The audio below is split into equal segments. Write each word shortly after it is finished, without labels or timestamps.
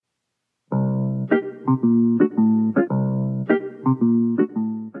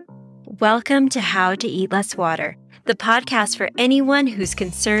Welcome to How to Eat Less Water, the podcast for anyone who's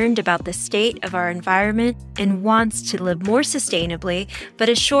concerned about the state of our environment and wants to live more sustainably, but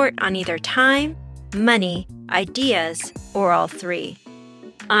is short on either time, money, ideas, or all three.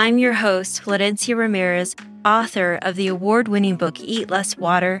 I'm your host, Florencia Ramirez, author of the award-winning book Eat Less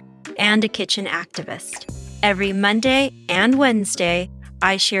Water and a kitchen activist. Every Monday and Wednesday,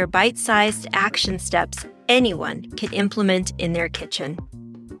 I share bite-sized action steps anyone can implement in their kitchen.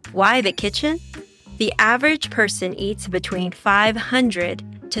 Why the kitchen? The average person eats between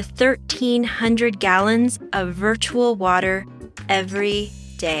 500 to 1,300 gallons of virtual water every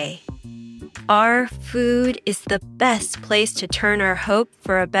day. Our food is the best place to turn our hope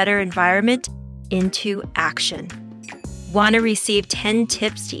for a better environment into action. Want to receive 10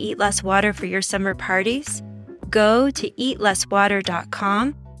 tips to eat less water for your summer parties? Go to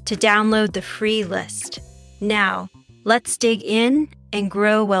eatlesswater.com to download the free list. Now, let's dig in and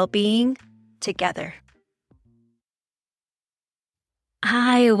grow well-being together.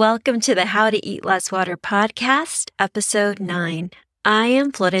 Hi, welcome to the How to Eat Less Water podcast, episode 9. I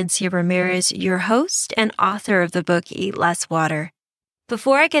am Florencia Ramirez, your host and author of the book Eat Less Water.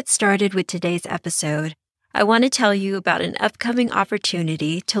 Before I get started with today's episode, I want to tell you about an upcoming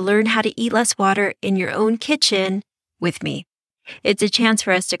opportunity to learn how to eat less water in your own kitchen with me. It's a chance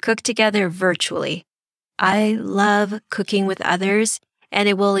for us to cook together virtually. I love cooking with others, and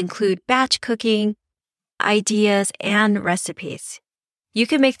it will include batch cooking, ideas, and recipes. You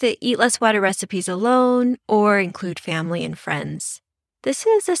can make the Eat Less Water recipes alone or include family and friends. This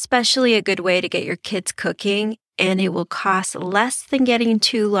is especially a good way to get your kids cooking, and it will cost less than getting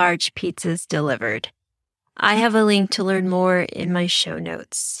 2 large pizzas delivered. I have a link to learn more in my show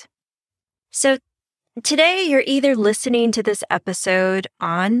notes. So today, you're either listening to this episode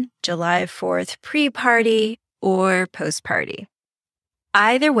on July 4th pre-party or post-party.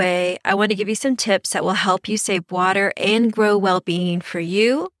 Either way, I want to give you some tips that will help you save water and grow well-being for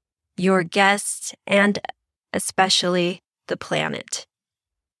you, your guests, and especially the planet.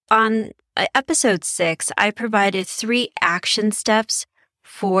 On episode 6, I provided 3 action steps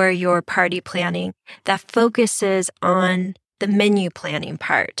for your party planning that focuses on the menu planning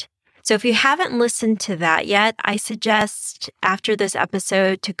part. So if you haven't listened to that yet, I suggest after this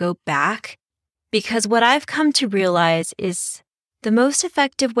episode to go back, because what I've come to realize is the most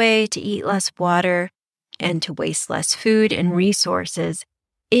effective way to eat less water and to waste less food and resources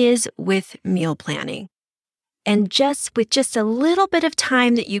is with meal planning. And with just a little bit of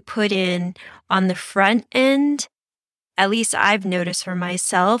time that you put in on the front end, at least I've noticed for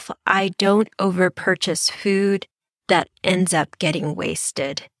myself, I don't over-purchase food that ends up getting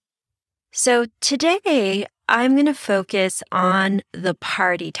wasted. So today, I'm going to focus on the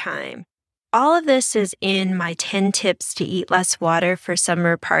party time. All of this is in my 10 tips to eat less water for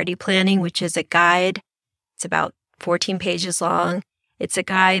summer party planning, which is a guide. It's about 14 pages long. It's a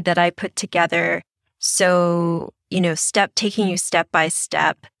guide that I put together so, taking you step by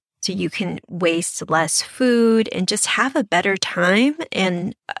step so you can waste less food and just have a better time.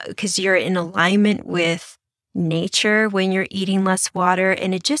 And because you're in alignment with nature when you're eating less water,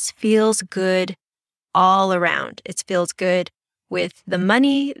 and it just feels good all around. It feels good with the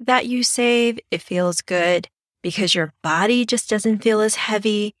money that you save. It feels good because your body just doesn't feel as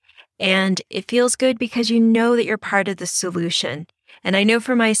heavy, and it feels good because you know that you're part of the solution. And I know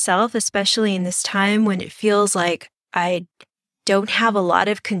for myself, especially in this time when it feels like I don't have a lot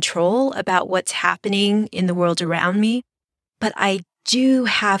of control about what's happening in the world around me, but I do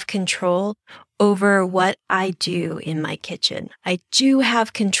have control over what I do in my kitchen. I do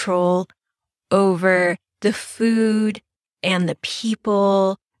have control over the food and the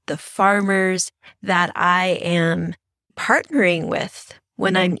people, the farmers that I am partnering with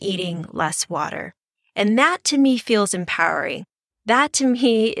when I'm eating less water. And that to me feels empowering. That to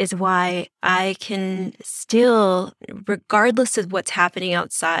me is why I can still, regardless of what's happening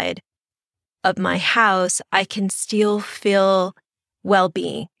outside of my house, I can still feel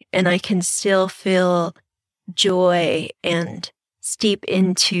well-being, and I can still feel joy and steep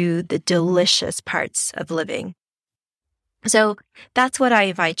into the delicious parts of living. So that's what I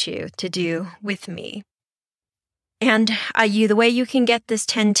invite you to do with me. And the way you can get this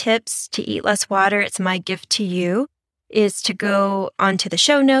 10 tips to eat less water, it's my gift to you, is to go onto the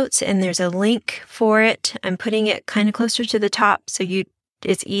show notes, and there's a link for it. I'm putting it kind of closer to the top so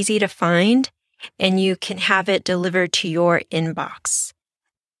it's easy to find, and you can have it delivered to your inbox.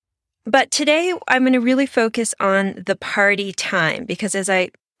 But today, I'm going to really focus on the party time, because as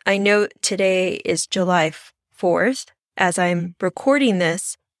I know today is July 4th, as I'm recording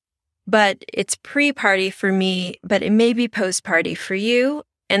this, but it's pre-party for me, but it may be post-party for you.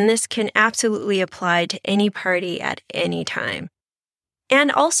 And this can absolutely apply to any party at any time.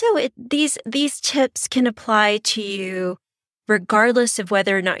 And also these tips can apply to you regardless of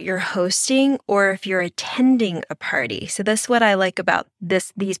whether or not you're hosting or if you're attending a party. So that's what I like about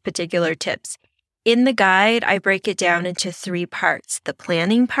these particular tips. In the guide, I break it down into 3 parts. The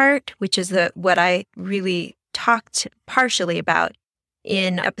planning part, which is what I really talked partially about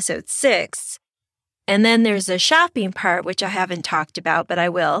in episode 6. And then there's a shopping part, which I haven't talked about, but I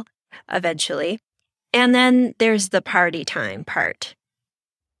will eventually. And then there's the party time part.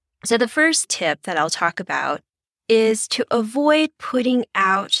 So the first tip that I'll talk about is to avoid putting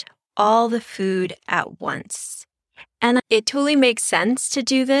out all the food at once. And it totally makes sense to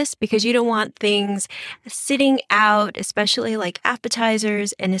do this because you don't want things sitting out, especially like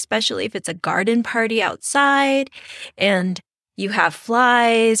appetizers, and especially if it's a garden party outside and you have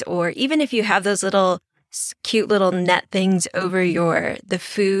flies, or even if you have those little cute little net things over the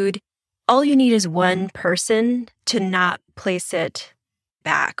food, all you need is one person to not place it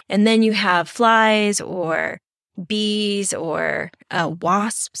back. And then you have flies or bees or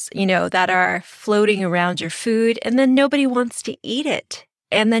wasps, that are floating around your food, and then nobody wants to eat it.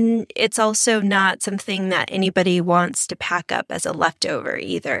 And then it's also not something that anybody wants to pack up as a leftover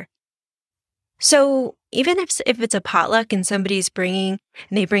either. So even if it's a potluck and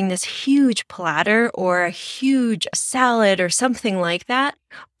they bring this huge platter or a huge salad or something like that,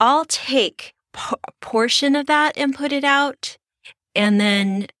 I'll take a portion of that and put it out, and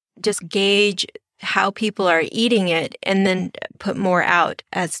then just gauge how people are eating it and then put more out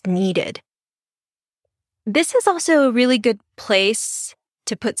as needed. This is also a really good place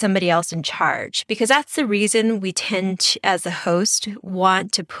to put somebody else in charge, because that's the reason we tend to, as a host,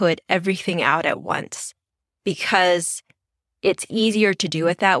 want to put everything out at once, because it's easier to do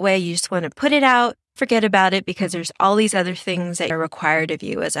it that way. You just want to put it out, forget about it, because there's all these other things that are required of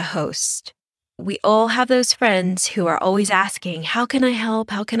you as a host. We all have those friends who are always asking, how can I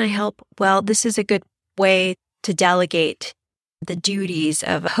help? How can I help? Well, this is a good way to delegate the duties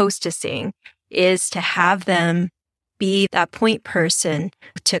of hostessing, is to have them be that point person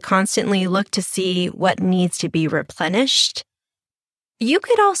to constantly look to see what needs to be replenished. You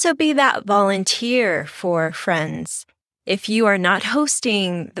could also be that volunteer for friends. If you are not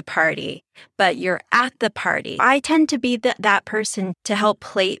hosting the party, but you're at the party, I tend to be that person to help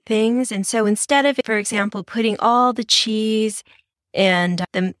plate things. And so instead of, for example, putting all the cheese and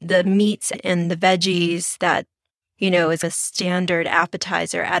the meats and the veggies that, is a standard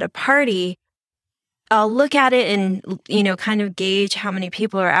appetizer at a party, I'll look at it and, kind of gauge how many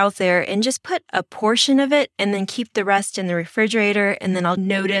people are out there and just put a portion of it and then keep the rest in the refrigerator. And then I'll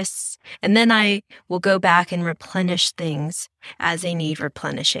notice, and then I will go back and replenish things as they need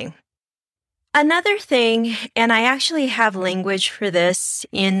replenishing. Another thing, and I actually have language for this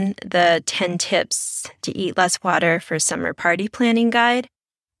in the 10 tips to eat less water for summer party planning guide,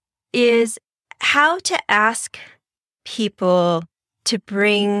 is how to ask people to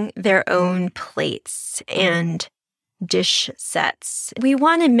bring their own plates and dish sets. We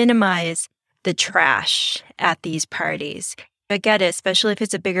want to minimize the trash at these parties. I get it, especially if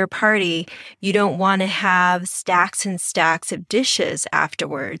it's a bigger party, you don't want to have stacks and stacks of dishes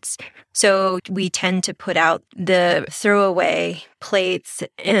afterwards. So we tend to put out the throwaway plates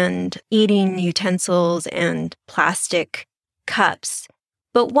and eating utensils and plastic cups.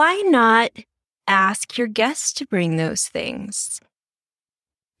 But why not ask your guests to bring those things?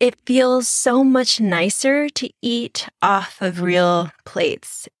 It feels so much nicer to eat off of real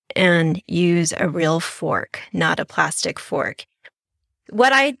plates and use a real fork, not a plastic fork.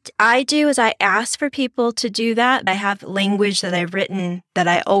 What I do is I ask for people to do that. I have language that I've written that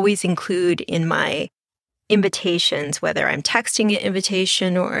I always include in my invitations, whether I'm texting an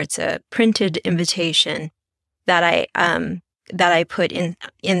invitation or it's a printed invitation that I put in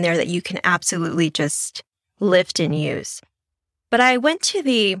there that you can absolutely just lift and use. But I went to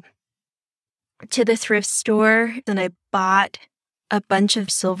the thrift store and I bought a bunch of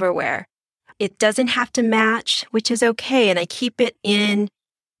silverware. It doesn't have to match, which is okay. And I keep it in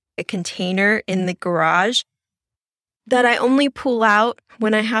a container in the garage that I only pull out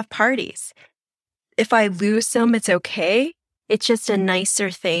when I have parties. If I lose some, it's okay. It's just a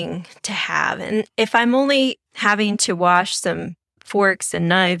nicer thing to have. And if I'm only having to wash some forks and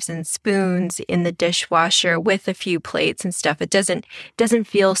knives and spoons in the dishwasher with a few plates and stuff, it doesn't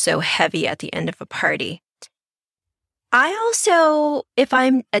feel so heavy at the end of a party. I also, if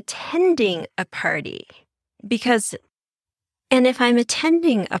I'm attending a party,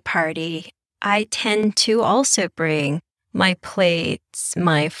 I tend to also bring my plates,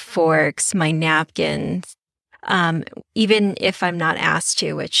 my forks, my napkins, even if I'm not asked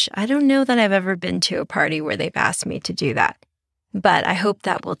to, which I don't know that I've ever been to a party where they've asked me to do that. But I hope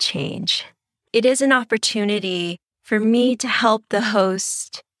that will change. It is an opportunity for me to help the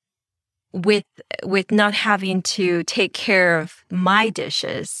host with not having to take care of my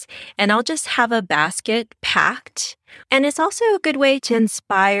dishes. And I'll just have a basket packed. And it's also a good way to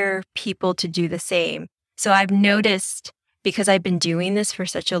inspire people to do the same. So I've noticed, because I've been doing this for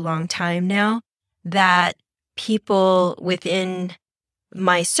such a long time now, that people within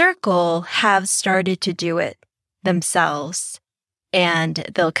my circle have started to do it themselves. And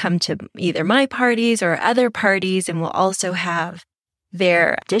they'll come to either my parties or other parties and will also have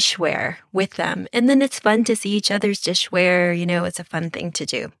their dishware with them. And then it's fun to see each other's dishware. You know, it's a fun thing to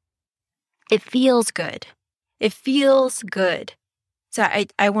do. It feels good. It feels good. So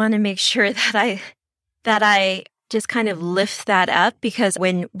I want to make sure that I just kind of lift that up, because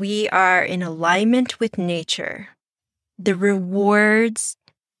when we are in alignment with nature, the rewards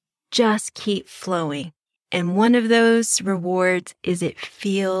just keep flowing. And one of those rewards is it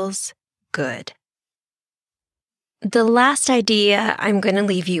feels good. The last idea I'm going to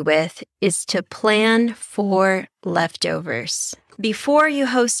leave you with is to plan for leftovers. Before you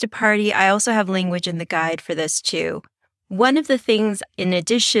host a party, I also have language in the guide for this too. One of the things, in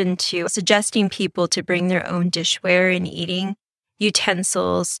addition to suggesting people to bring their own dishware and eating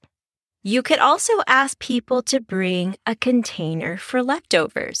utensils, you could also ask people to bring a container for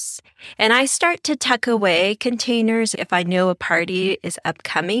leftovers. And I start to tuck away containers if I know a party is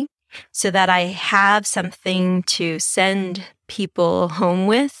upcoming, so that I have something to send people home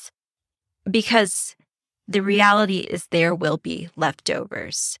with, because the reality is there will be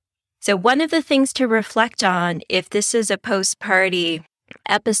leftovers. So one of the things to reflect on, if this is a post-party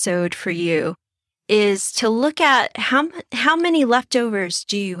episode for you, is to look at how many leftovers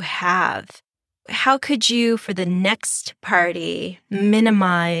do you have? How could you, for the next party,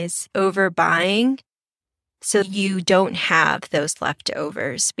 minimize overbuying so you don't have those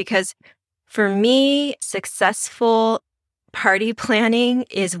leftovers? Because for me, successful party planning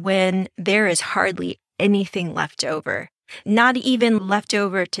is when there is hardly anything left over. Not even left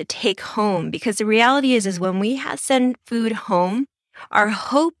over to take home. Because the reality is when we send food home, our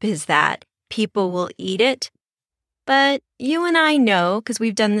hope is that people will eat it. But you and I know, because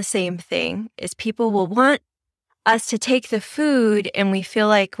we've done the same thing, is people will want us to take the food and we feel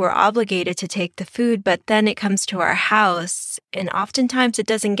like we're obligated to take the food, but then it comes to our house and oftentimes it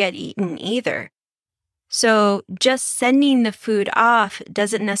doesn't get eaten either. So just sending the food off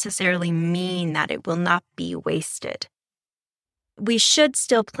doesn't necessarily mean that it will not be wasted. We should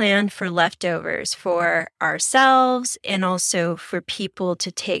still plan for leftovers for ourselves and also for people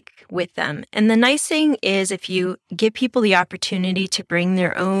to take with them. And the nice thing is, if you give people the opportunity to bring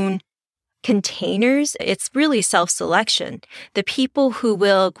their own containers, it's really self-selection. The people who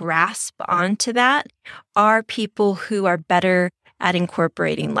will grasp onto that are people who are better at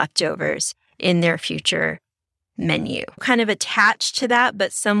incorporating leftovers in their future menu. Kind of attached to that,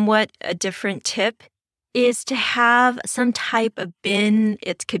 but somewhat a different tip, is to have some type of bin.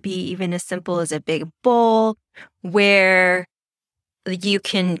 It could be even as simple as a big bowl where you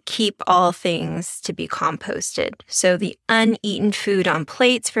can keep all things to be composted. So the uneaten food on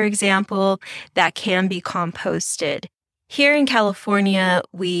plates, for example, that can be composted. Here in California,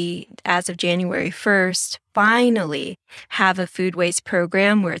 we, as of January 1st, finally have a food waste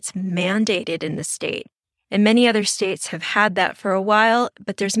program where it's mandated in the state. And many other states have had that for a while,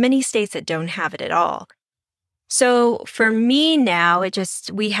 but there's many states that don't have it at all. So for me now,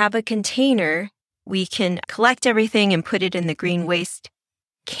 we have a container. We can collect everything and put it in the green waste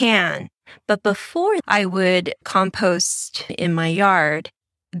can. But before I would compost in my yard,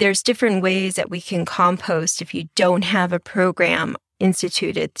 there's different ways that we can compost if you don't have a program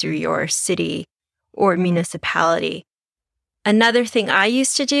instituted through your city or municipality. Another thing I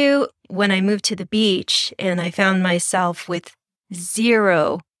used to do when I moved to the beach and I found myself with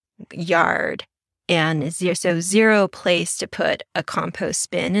zero yard and zero place to put a compost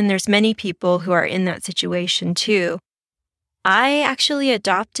bin, and there's many people who are in that situation too, I actually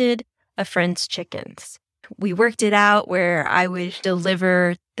adopted a friend's chickens. We worked it out where I would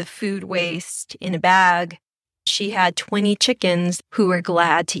deliver the food waste in a bag. She had 20 chickens who were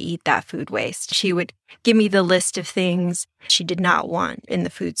glad to eat that food waste. She would give me the list of things she did not want in the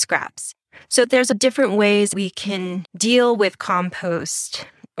food scraps. So there's different ways we can deal with compost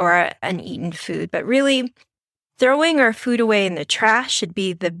or uneaten food, but really throwing our food away in the trash should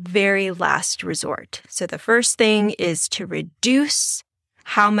be the very last resort. So the first thing is to reduce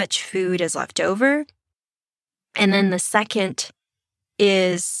how much food is left over. And then the second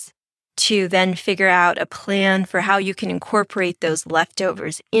is to then figure out a plan for how you can incorporate those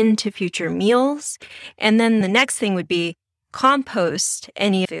leftovers into future meals. And then the next thing would be compost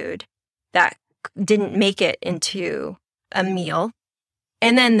any food that didn't make it into a meal.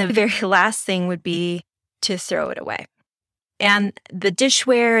 And then the very last thing would be to throw it away. And the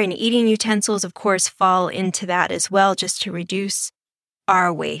dishware and eating utensils, of course, fall into that as well, just to reduce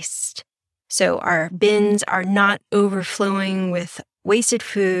our waste. So our bins are not overflowing with wasted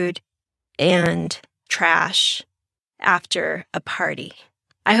food and trash after a party.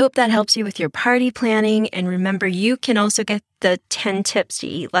 I hope that helps you with your party planning. And remember, you can also get the 10 tips to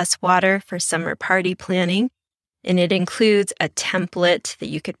eat less water for summer party planning. And it includes a template that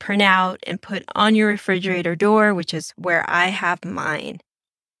you could print out and put on your refrigerator door, which is where I have mine.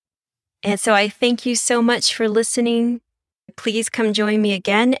 And so I thank you so much for listening. Please come join me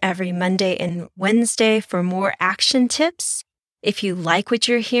again every Monday and Wednesday for more action tips. If you like what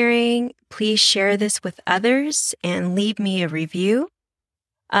you're hearing, please share this with others and leave me a review.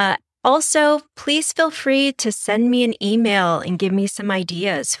 Also, please feel free to send me an email and give me some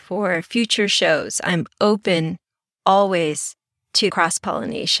ideas for future shows. I'm open always to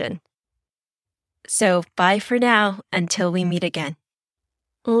cross-pollination. So bye for now until we meet again.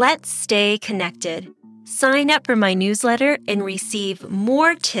 Let's stay connected. Sign up for my newsletter and receive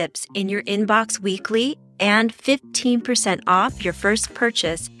more tips in your inbox weekly and 15% off your first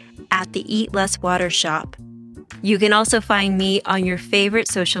purchase at the Eat Less Water shop. You can also find me on your favorite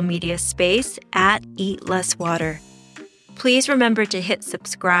social media space at Eat Less Water. Please remember to hit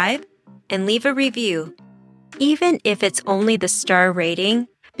subscribe and leave a review, even if it's only the star rating,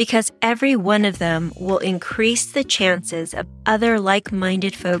 because every one of them will increase the chances of other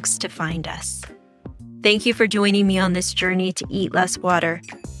like-minded folks to find us. Thank you for joining me on this journey to eat less water.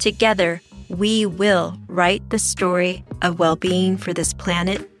 Together, we will write the story of well-being for this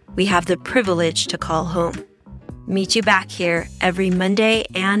planet we have the privilege to call home. Meet you back here every Monday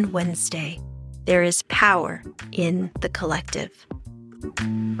and Wednesday. There is power in the collective.